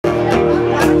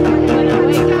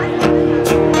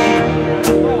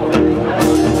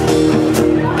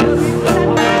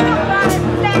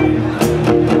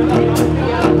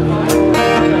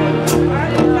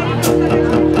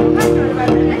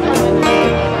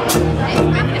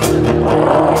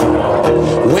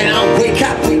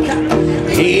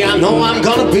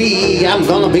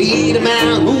gonna be the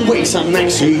man who wakes up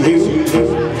next to you.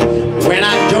 When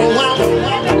I go out,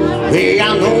 hey,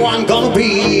 I know I'm gonna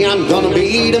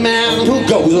be the man who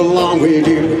goes along with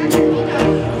you.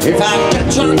 If I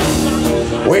get drunk,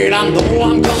 wait, I know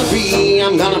I'm gonna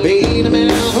be the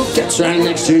man who gets right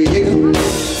next to you.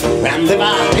 And if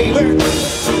I favor,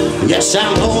 yes,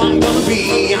 I know I'm gonna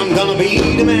be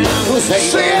the man who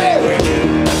says it.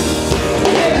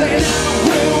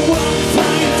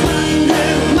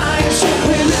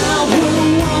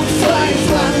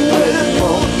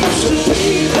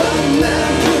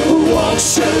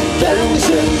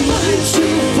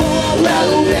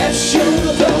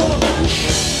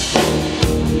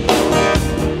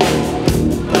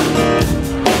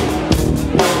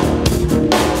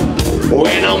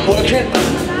 When I'm working,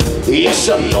 yes,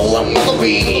 I know I'm gonna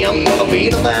be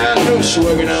the man who's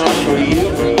working out for you.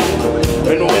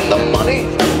 And when the money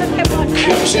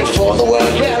comes in for the work I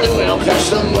do, I'll pass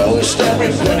the most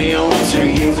everybody on to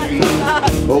you.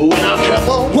 When I come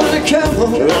home, oh,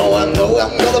 I know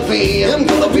I'm gonna be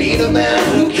the man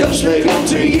who comes back home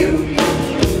to you.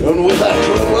 And with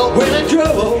that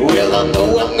trouble, well, I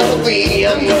know I'm gonna be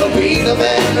the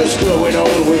man who's growing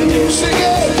old with you. Sing it!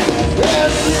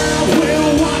 And now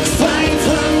we'll walk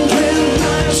 500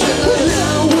 miles, and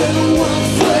now we'll walk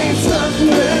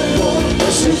 500 more.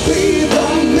 To be the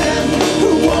man who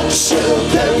walks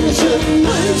 1,000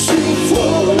 miles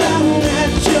before I'm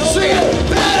at your door. Sing it!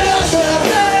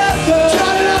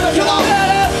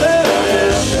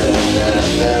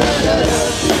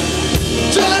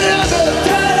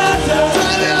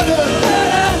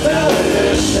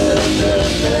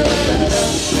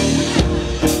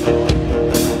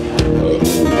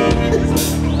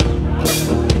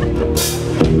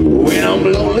 When I'm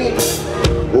lonely,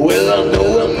 well, I know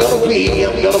I'm gonna be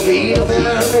the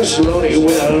man who's lonely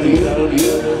without you.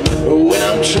 When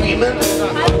I'm dreaming,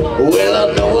 well,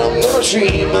 I know I'm gonna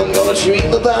dream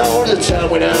about the time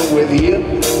when I'm with you.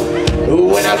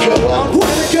 When I go out,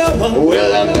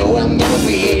 well, I know I'm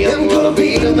gonna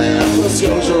be the man who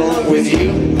goes along with you.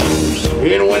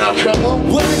 And when I come home,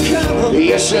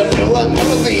 yes, I know I'm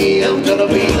gonna be the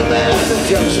man who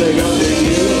comes back home to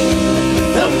you.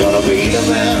 I'm gonna be the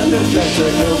man who comes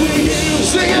back home to you.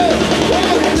 Sing it!